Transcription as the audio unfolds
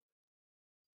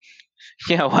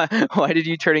Yeah, why did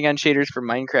you turning on shaders for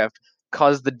Minecraft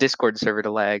cause the Discord server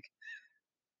to lag?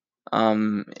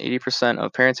 80%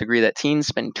 of parents agree that teens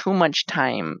spend too much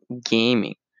time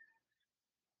gaming.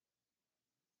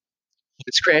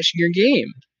 It's crashing your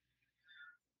game.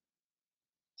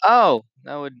 Oh,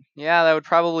 that would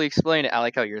probably explain it. I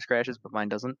like how yours crashes, but mine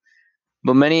doesn't.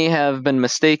 But many have been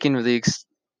mistaken with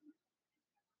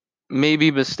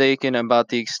maybe mistaken about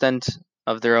the extent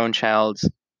of their own child's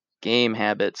game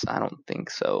habits. I don't think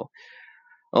so.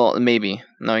 Well, maybe,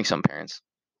 knowing some parents.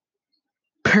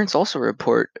 Parents also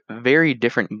report very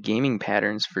different gaming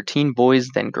patterns for teen boys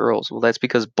than girls. Well, that's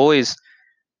because boys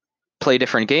play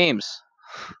different games.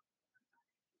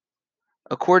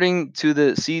 According to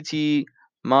the CT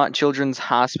Mott Children's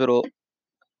Hospital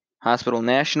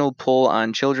National Poll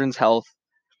on Children's Health,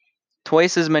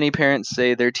 twice as many parents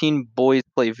say their teen boys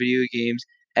play video games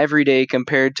every day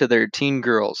compared to their teen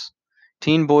girls.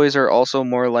 Teen boys are also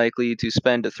more likely to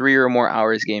spend 3 or more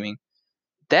hours gaming.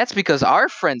 That's because our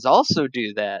friends also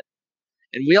do that.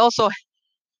 And we also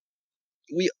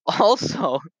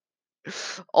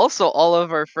also all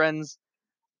of our friends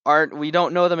aren't we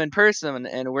don't know them in person,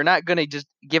 and we're not going to just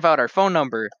give out our phone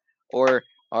number or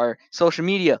our social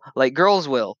media like girls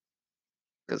will,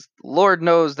 because Lord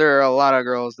knows there are a lot of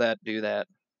girls that do that.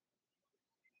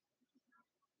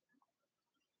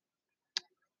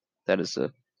 That is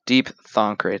a deep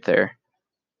thunk right there.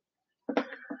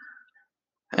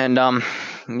 And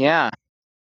yeah.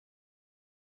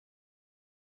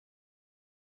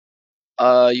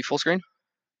 You full screen?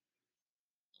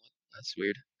 That's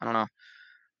weird. I don't know.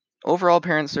 Overall,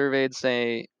 parents surveyed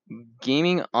say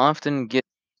gaming often gets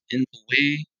in the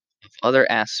way of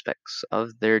other aspects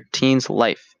of their teen's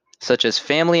life, such as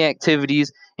family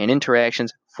activities and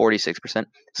interactions, 46%,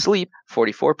 sleep,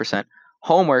 44%,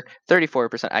 homework,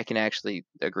 34%. I can actually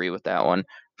agree with that one.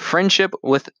 Friendship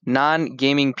with non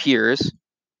gaming peers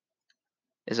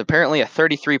is apparently a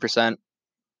 33%.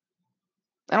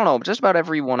 I don't know, just about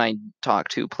everyone I talk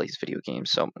to plays video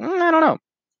games, so I don't know.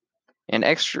 And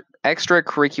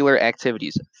extracurricular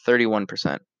activities,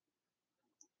 31%.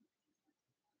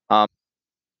 Um,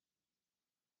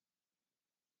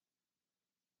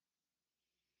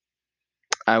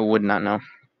 I would not know.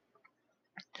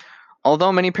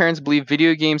 Although many parents believe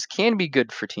video games can be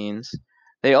good for teens,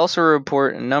 they also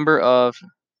report a number of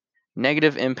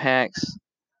negative impacts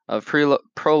of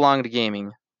prolonged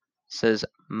gaming, says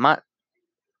Mott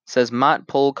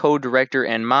Poll co-director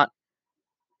and Mott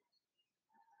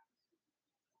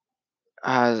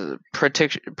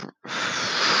protection.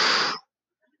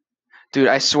 Dude,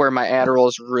 I swear my Adderall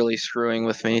is really screwing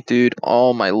with me, dude.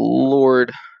 Oh my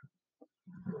lord.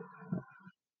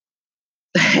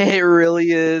 It really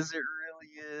is. It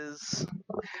really is.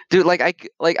 Dude,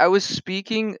 I was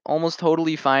speaking almost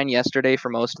totally fine yesterday for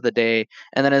most of the day,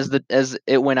 and then as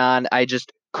it went on, I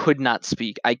just could not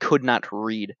speak. I could not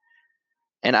read.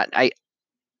 And I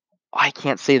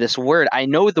can't say this word. I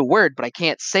know the word, but I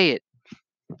can't say it.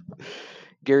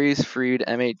 Gary's Freed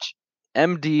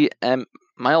MD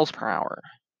miles per hour.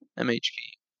 MHP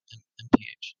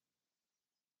MPH.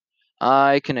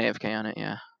 I can AFK on it,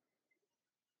 yeah.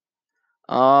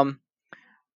 Um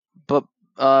but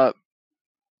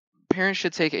parents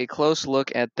should take a close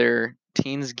look at their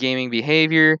teens' gaming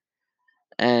behavior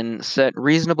and set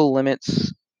reasonable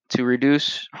limits to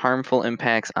reduce harmful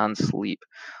impacts on sleep.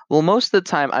 Well, most of the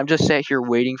time, I'm just sat here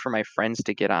waiting for my friends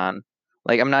to get on.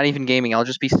 Like, I'm not even gaming. I'll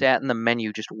just be sat in the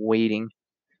menu just waiting.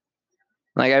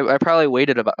 Like, I probably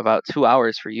waited about 2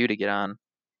 hours for you to get on.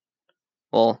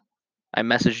 Well, I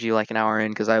messaged you like an hour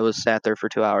in because I was sat there for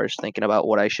 2 hours thinking about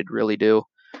what I should really do,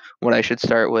 what I should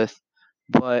start with.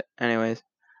 But, anyways,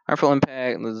 harmful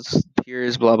impact,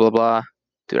 peers, blah, blah, blah.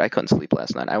 Dude, I couldn't sleep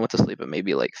last night. I went to sleep at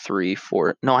maybe like 3,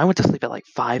 4. No, I went to sleep at like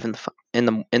 5 in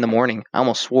the morning. I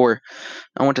almost swore.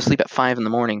 I went to sleep at 5 in the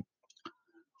morning.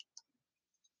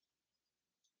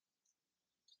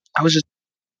 I was just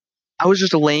I was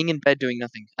just laying in bed doing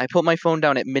nothing. I put my phone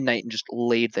down at midnight and just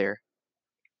laid there.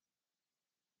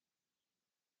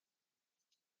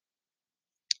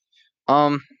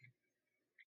 Um,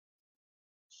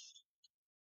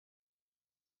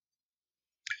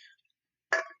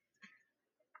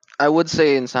 I would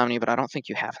say insomnia, but I don't think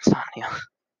you have insomnia.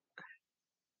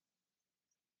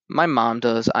 My mom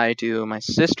does. I do. My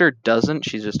sister doesn't.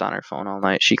 She's just on her phone all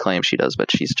night. She claims she does,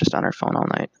 but she's just on her phone all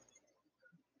night.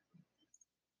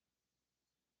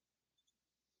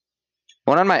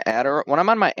 When I'm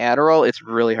on my Adderall, it's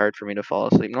really hard for me to fall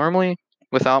asleep. Normally,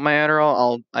 without my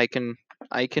Adderall, I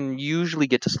can usually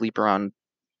get to sleep around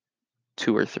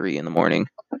 2 or 3 in the morning.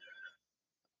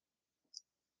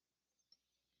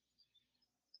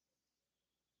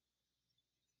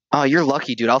 Oh, you're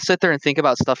lucky, dude. I'll sit there and think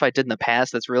about stuff I did in the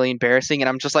past that's really embarrassing, and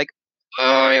I'm just like, oh,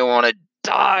 I want to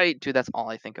die, dude. That's all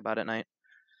I think about at night.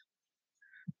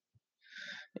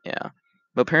 Yeah,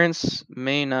 but parents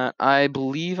may not. I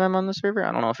believe I'm on the server.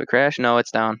 I don't know if it crashed. No,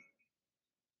 it's down.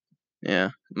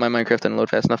 Yeah, my Minecraft didn't load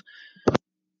fast enough.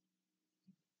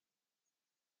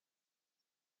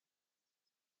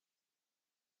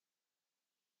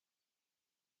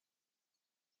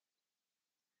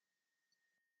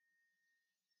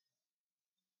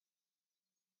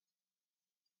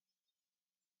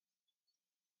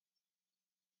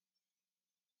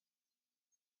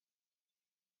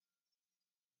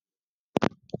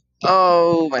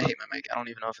 Oh, I hate my mic. I don't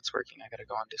even know if it's working. I gotta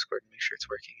go on Discord and make sure it's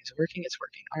working. Is it working? It's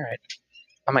working. All right.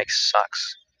 My mic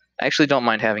sucks. I actually don't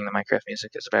mind having the Minecraft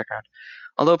music as a background.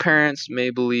 Although parents may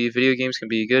believe video games can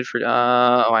be good for. Oh,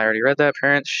 I already read that.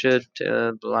 Parents should.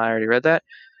 I already read that.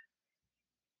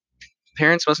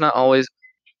 Parents must not always.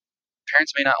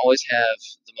 Parents may not always have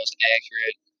the most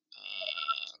accurate.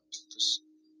 Just,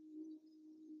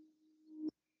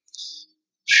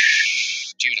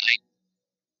 dude, I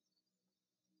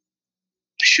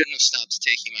shouldn't have stopped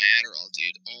taking my Adderall,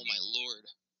 dude. Oh my lord.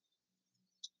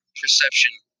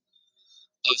 Perception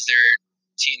of their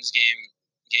teens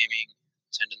gaming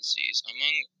tendencies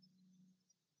among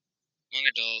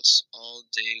adults, all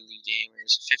daily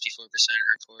gamers, 54%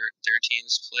 report their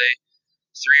teens play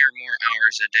 3 or more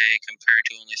hours a day, compared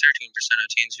to only 13% of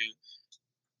teens who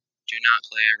do not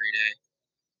play every day.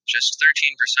 Just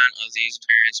 13% of these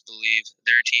parents believe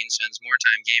their teen spends more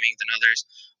time gaming than others,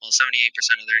 while 78%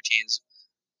 of their teens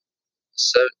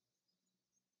 78%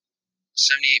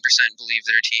 believe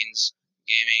their teens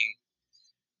gaming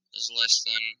is less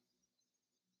than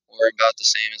or about the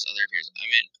same as other peers. I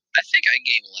mean, I think I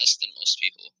game less than most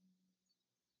people.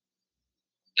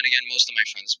 Then again, most of my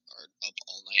friends are up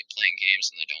all night playing games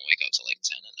and they don't wake up till like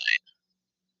 10 at night.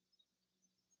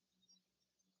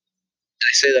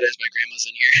 And I say that as my grandma's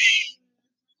in here.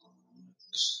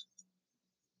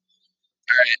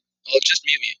 Alright, well, just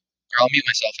mute me. Or I'll mute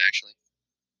myself, actually.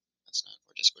 That's not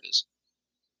where Discord is.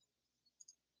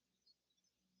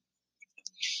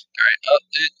 Alright,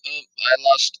 I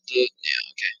lost the. Yeah,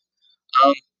 okay.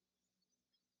 Um,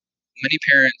 Many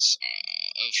parents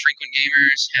of frequent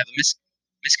gamers have a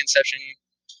misconception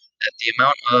that the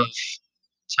amount of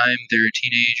time their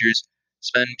teenagers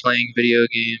spend playing video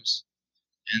games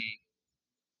and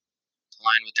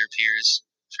align with their peers.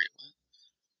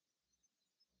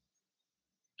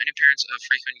 Many parents of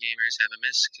frequent gamers have a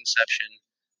misconception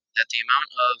that the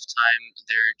amount of time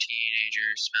their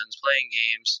teenager spends playing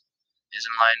games is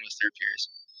in line with their peers.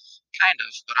 Kind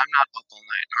of, but I'm not up all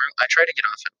night. I try to get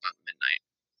off at about midnight.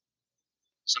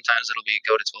 Sometimes it'll be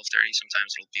go to 12:30.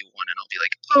 Sometimes it'll be 1, and I'll be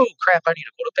like, "Oh crap! I need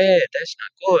to go to bed. That's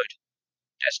not good.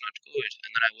 That's not good."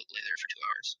 And then I will lay there for 2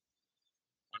 hours,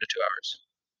 1 to 2 hours.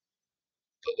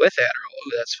 But with Adderall,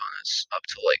 oh, that's fun. That's up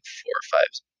to like 4 or 5,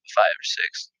 5 or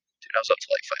 6. Dude, I was up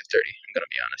to like 5:30. I'm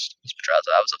gonna be honest. Miss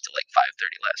Petraza, I was up to like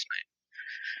 5:30 last night,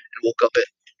 and woke up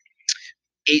at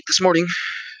 8 this morning,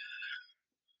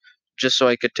 just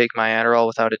so I could take my Adderall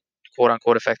without it quote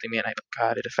unquote affecting me at night. But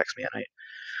God, it affects me at night.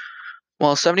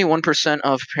 While 71%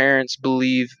 of parents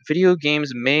believe video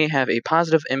games may have a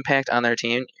positive impact on their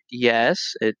teen,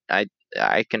 yes, I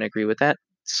can agree with that.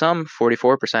 Some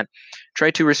 44% try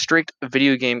to restrict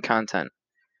video game content.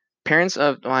 Parents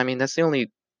of, well, I mean, that's the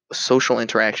only social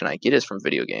interaction I get is from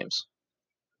video games.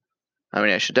 I mean,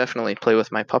 I should definitely play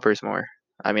with my puppers more.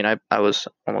 I mean, I was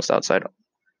almost outside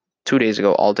 2 days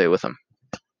ago all day with them.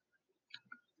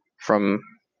 From,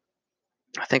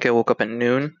 I think I woke up at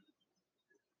noon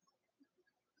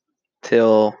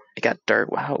till it got dark.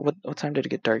 Wow, what time did it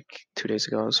get dark 2 days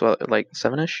ago? It was like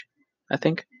 7ish, I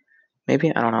think.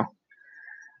 Maybe, I don't know.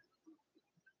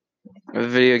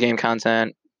 Video game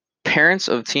content. Parents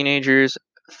of teenagers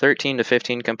 13 to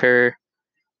 15 compare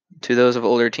to those of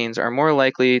older teens are more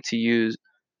likely to use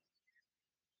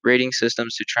rating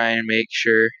systems to try and make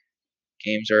sure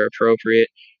games are appropriate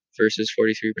versus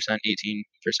 43%, 18%.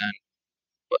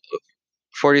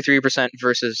 43%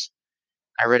 versus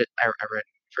I read it I read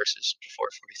versus before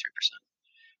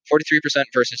 43%. 43%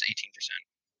 versus 18%.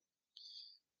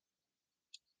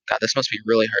 God, this must be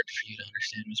really hard for you to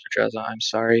understand, Mr. Trezza. I'm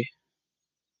sorry.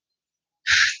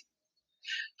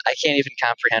 I can't even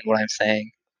comprehend what I'm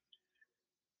saying.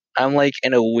 I'm like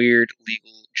in a weird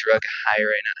legal drug high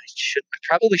right now. I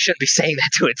probably shouldn't be saying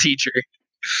that to a teacher.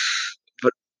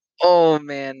 But oh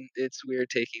man, it's weird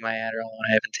taking my Adderall when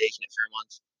I haven't taken it for a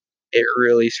month. It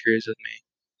really screws with me.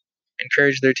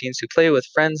 Encourage their teens to play with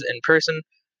friends in person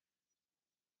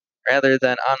rather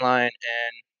than online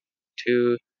and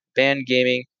to ban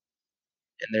gaming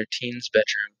in their teen's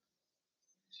bedroom,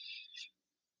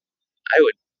 I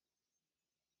would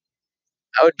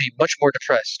I would be much more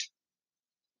depressed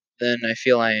than I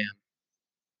feel I am.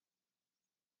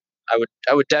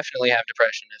 I would definitely have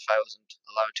depression if I wasn't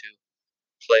allowed to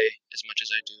play as much as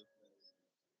I do.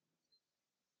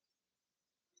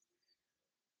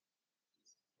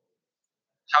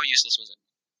 How useless was it?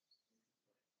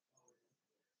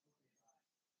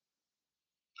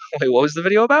 Wait, what was the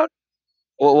video about?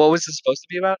 What was it supposed to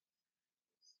be about?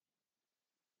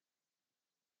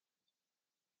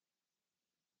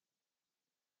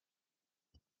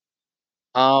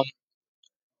 Um,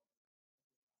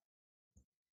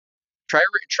 try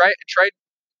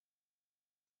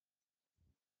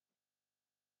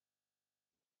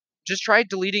just try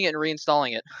deleting it and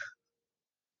reinstalling it.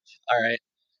 All right.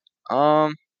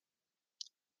 Um,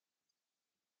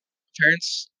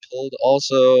 Parents told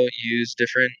also use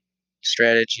different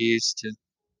strategies to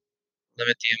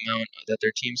limit the amount that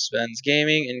their team spends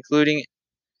gaming, including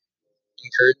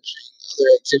encouraging other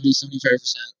activities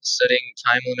 75%, setting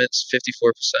time limits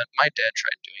 54%. My dad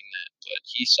tried doing that, but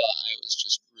he saw I was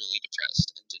just really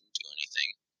depressed and didn't do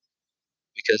anything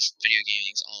because video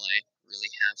gaming is all I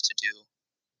really have to do,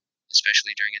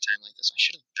 especially during a time like this. I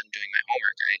should have been doing my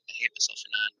homework. I hate myself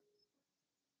for not.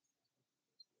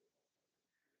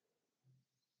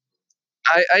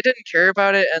 I didn't care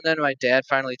about it, and then my dad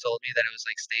finally told me that it was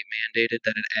like state mandated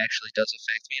that it actually does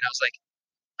affect me, and I was like,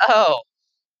 oh,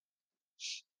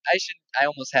 I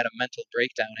almost had a mental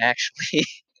breakdown actually.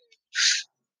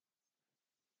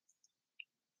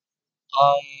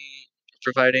 um,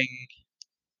 Providing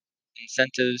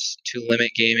incentives to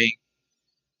limit gaming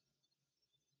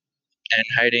and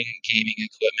hiding gaming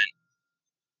equipment.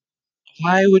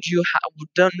 Why would you?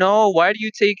 Don't know. Why do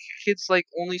you take kids' like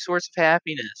only source of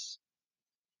happiness?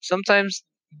 Sometimes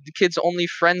the kids' only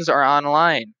friends are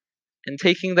online, and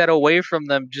taking that away from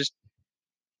them just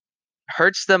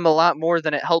hurts them a lot more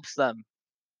than it helps them.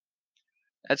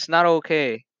 That's not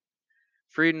okay.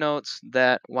 Freed notes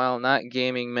that while not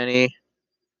gaming many,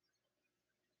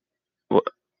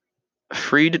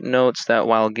 Freed notes that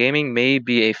while gaming may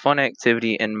be a fun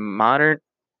activity in modern,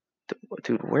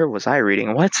 dude, where was I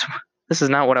reading? What? This is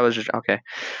not what I was just. Okay.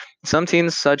 Some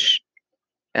teens, such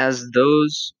as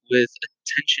those with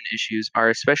attention issues, are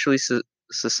especially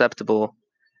susceptible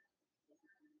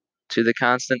to the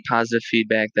constant positive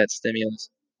feedback that stimulates.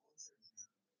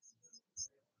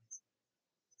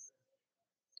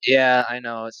 Yeah, I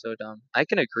know, it's so dumb. I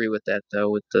can agree with that though,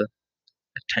 with the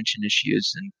attention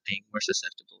issues and being more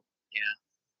susceptible. Yeah,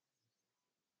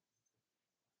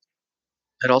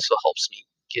 it also helps me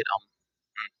get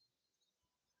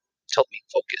it's helped me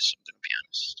focus. I'm gonna be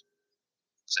honest,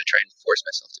 because I try and force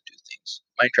myself to do things.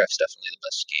 Minecraft's definitely the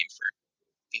best game for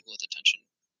people with attention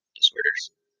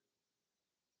disorders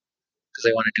because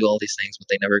they want to do all these things, but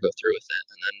they never go through with it,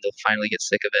 and then they'll finally get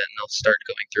sick of it, and they'll start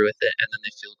going through with it, and then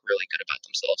they feel really good about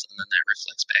themselves, and then that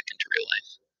reflects back into real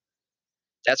life.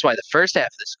 That's why the first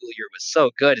half of the school year was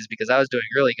so good, is because I was doing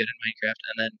really good in Minecraft,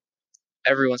 and then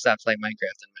everyone stopped playing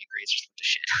Minecraft, and my grades just went to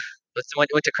shit. But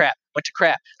went to crap. Went to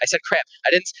crap. I said crap.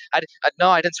 I didn't. No,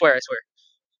 I didn't swear. I swear.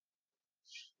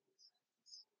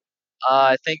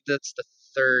 I think that's the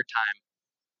third time.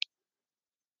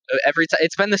 Every time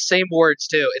it's been the same words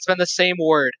too. It's been the same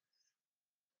word.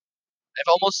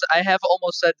 I have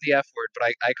almost said the F word, but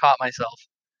I caught myself.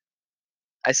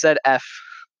 I said F.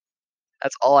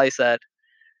 That's all I said.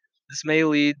 This may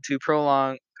lead to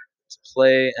prolonged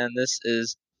play, and this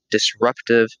is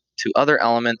disruptive to other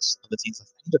elements of the team's life.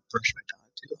 I need to brush my dog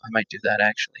too. I might do that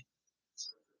actually.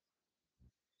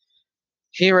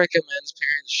 He recommends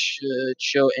parents should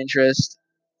show interest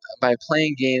by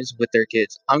playing games with their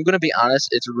kids. I'm gonna be honest,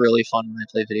 it's really fun when I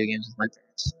play video games with my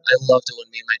parents. I loved it when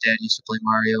me and my dad used to play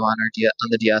Mario on on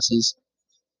the DSs.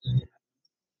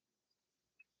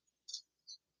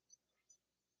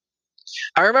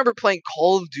 I remember playing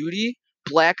Call of Duty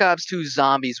Black Ops 2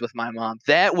 Zombies with my mom.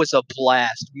 That was a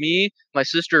blast. Me, my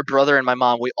sister, brother, and my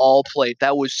mom, we all played.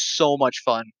 That was so much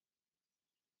fun.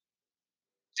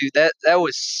 Dude, that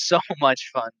was so much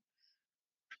fun.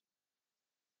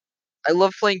 I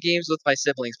love playing games with my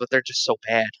siblings, but they're just so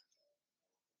bad.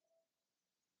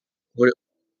 What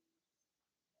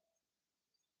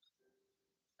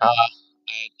I don't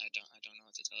know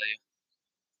what to tell you.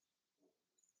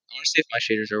 I want to see if my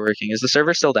shaders are working. Is the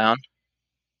server still down?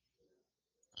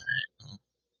 Alright.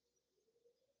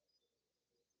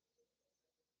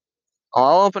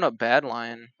 I'll open up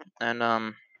Badlion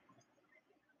and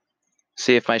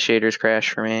see if my shaders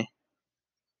crash for me.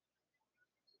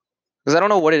 Because I don't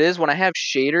know what it is. When I have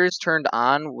shaders turned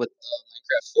on with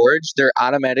Minecraft Forge, they're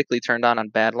automatically turned on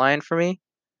Badlion for me.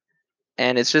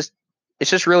 and it's just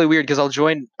really weird because I'll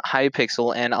join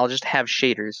Hypixel and I'll just have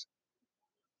shaders,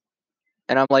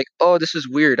 and I'm like, oh, this is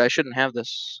weird. I shouldn't have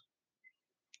this.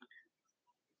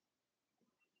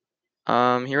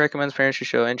 He recommends parents should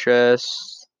show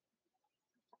interest.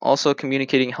 Also,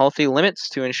 communicating healthy limits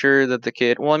to ensure that the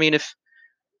kid. Well, I mean, if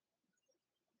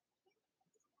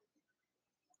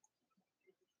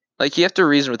like you have to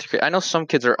reason with your kid. I know some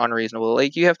kids are unreasonable.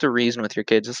 Like you have to reason with your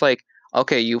kids. It's like,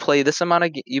 okay, you play this amount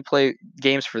of you play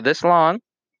games for this long,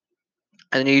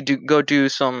 and then you go do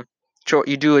some chore.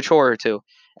 You do a chore or two,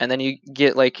 and then you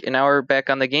get like an hour back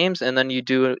on the games, and then you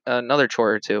do another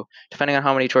chore or two, depending on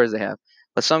how many chores they have.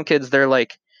 But some kids, they're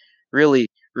like really,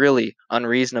 really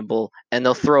unreasonable, and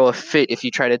they'll throw a fit if you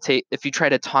try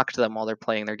to talk to them while they're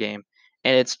playing their game,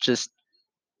 and it's just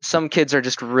some kids are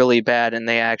just really bad, and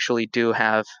they actually do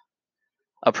have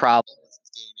a problem.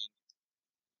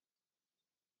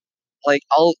 Like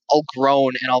I'll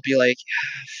groan and I'll be like,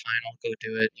 yeah, fine, I'll go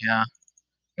do it. Yeah.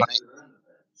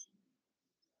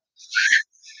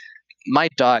 My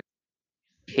dog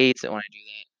hates it when I do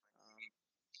that.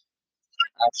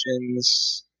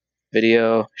 Options,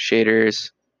 video, shaders,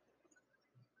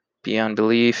 beyond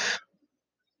belief.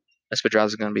 Miss Pedraza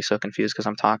is gonna be so confused because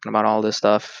I'm talking about all this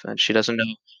stuff and she doesn't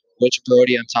know which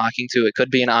Brody I'm talking to. It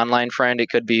could be an online friend, it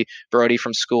could be Brody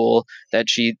from school that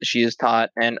she is taught.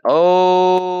 And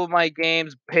oh, my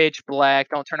game's pitch black.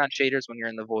 Don't turn on shaders when you're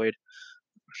in the void.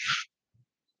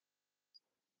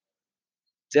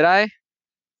 Did I?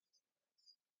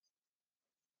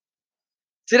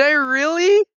 Did I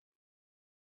really?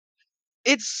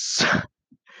 It's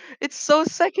it's so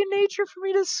second nature for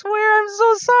me to swear. I'm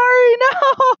so sorry.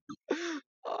 No.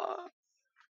 Oh,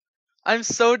 I'm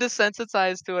so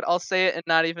desensitized to it. I'll say it and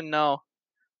not even know.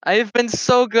 I've been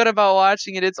so good about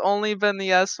watching it. It's only been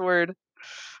the S word.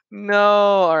 No.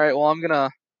 All right. Well, I'm gonna.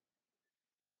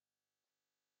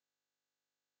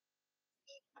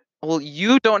 Well,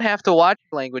 you don't have to watch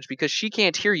language because she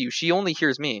can't hear you. She only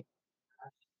hears me.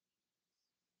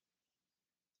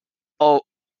 Oh.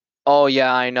 Oh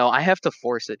yeah, I know. I have to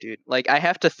force it, dude. Like I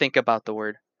have to think about the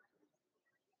word.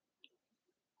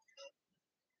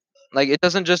 Like it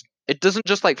doesn't just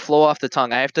like flow off the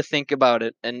tongue. I have to think about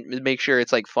it and make sure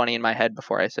it's like funny in my head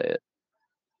before I say it.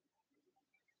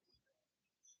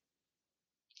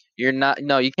 You're not.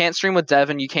 No, you can't stream with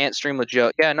Devin. You can't stream with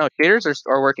Joe. Yeah, no, shaders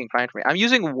are working fine for me. I'm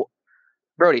using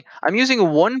Brody. I'm using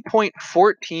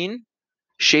 1.14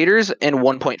 shaders and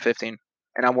 1.15,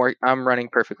 and I'm running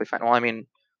perfectly fine. Well, I mean,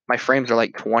 my frames are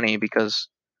like 20 because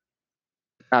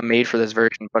it's not made for this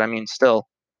version, but I mean, still,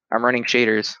 I'm running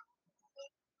shaders.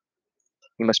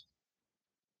 You must.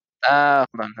 Hold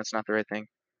on, that's not the right thing.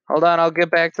 Hold on, I'll get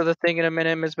back to the thing in a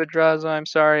minute, Ms. Madrazo. I'm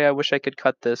sorry. I wish I could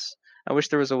cut this. I wish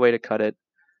there was a way to cut it,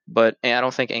 but I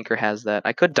don't think Anchor has that.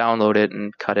 I could download it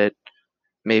and cut it.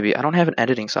 Maybe I don't have an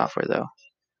editing software though.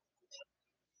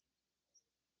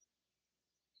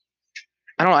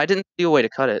 I don't. I didn't see a way to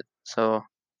cut it, so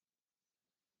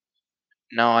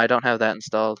no, I don't have that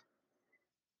installed.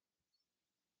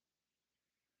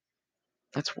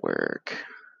 Let's work.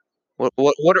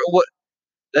 What?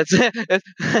 That's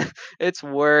it's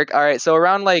work. All right, so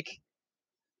around like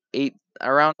eight,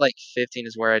 around like 15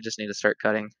 is where I just need to start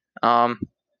cutting. Um,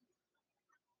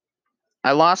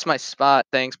 I lost my spot.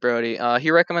 Thanks, Brody.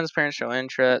 He recommends parents show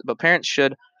interest, but parents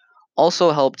should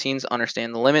also help teens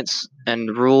understand the limits and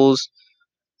rules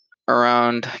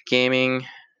around gaming.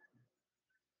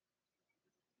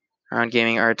 Around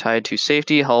gaming are tied to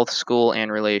safety, health, school,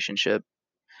 and relationship.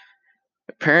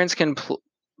 Parents can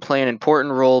play an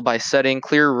important role by setting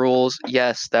clear rules.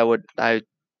 Yes, that would I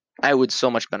would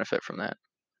so much benefit from that.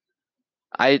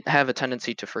 I have a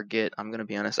tendency to forget. I'm gonna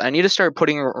be honest. I need to start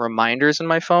putting reminders in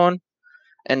my phone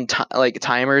and like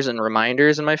timers and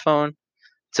reminders in my phone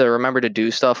to remember to do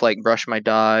stuff like brush my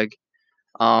dog,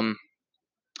 um,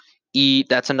 eat.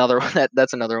 That's another one.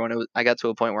 That's another one. I got to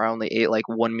a point where I only ate like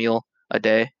one meal a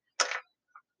day.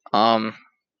 Um,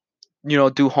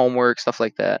 do homework, stuff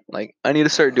like that. Like I need to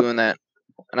start doing that,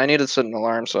 and I need to set an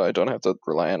alarm so I don't have to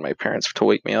rely on my parents to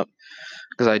wake me up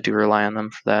because I do rely on them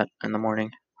for that in the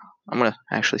morning. I'm gonna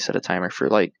actually set a timer for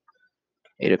like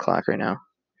 8 o'clock right now.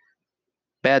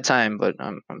 Bad time, but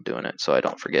I'm doing it so I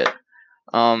don't forget.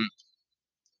 Um,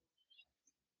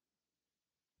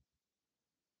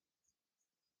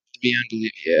 beyond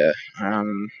belief, yeah.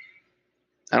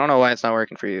 I don't know why it's not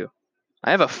working for you.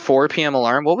 I have a 4 p.m.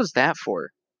 alarm. What was that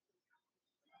for?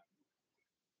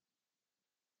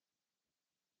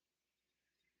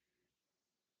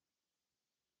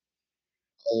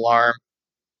 Alarm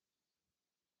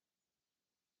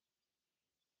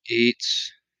 8.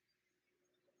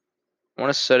 I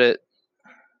want to set it.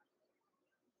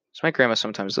 So my grandma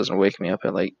sometimes doesn't wake me up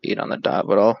at like 8 on the dot,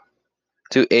 but I'll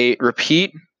do 8.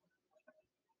 Repeat.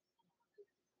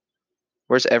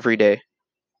 Where's every day?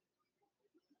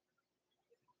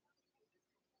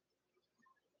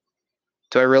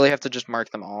 Do I really have to just mark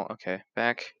them all? Okay,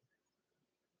 back.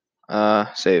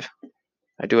 Save.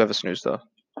 I do have a snooze though.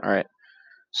 All right.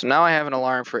 So now I have an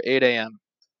alarm for 8 a.m.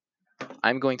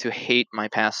 I'm going to hate my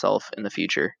past self in the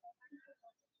future.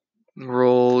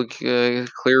 Roll, clear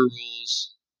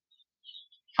rules.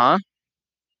 Huh?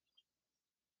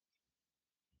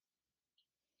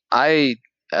 I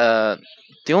uh,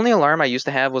 the only alarm I used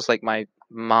to have was like my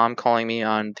mom calling me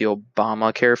on the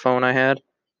Obamacare phone I had.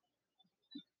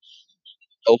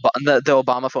 The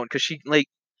Obama phone, because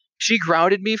she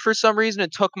grounded me for some reason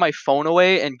and took my phone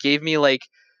away and gave me like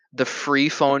the free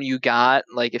phone you got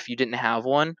like if you didn't have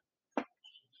one.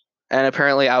 And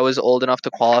apparently I was old enough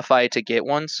to qualify to get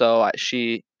one, so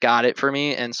she got it for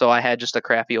me, and so I had just a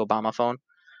crappy Obama phone.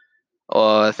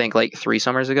 I think like 3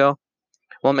 summers ago.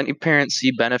 While many parents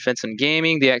see benefits in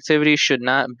gaming, the activity should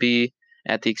not be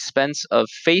at the expense of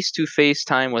face-to-face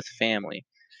time with family,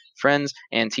 friends,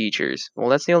 and teachers. Well,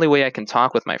 that's the only way I can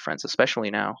talk with my friends, especially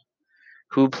now,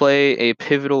 who play a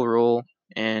pivotal role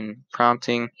in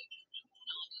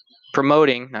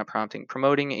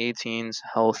promoting a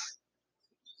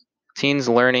teens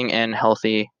learning and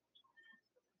healthy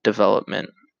development.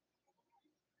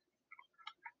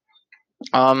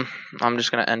 Um, I'm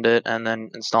just gonna end it and then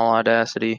install Audacity.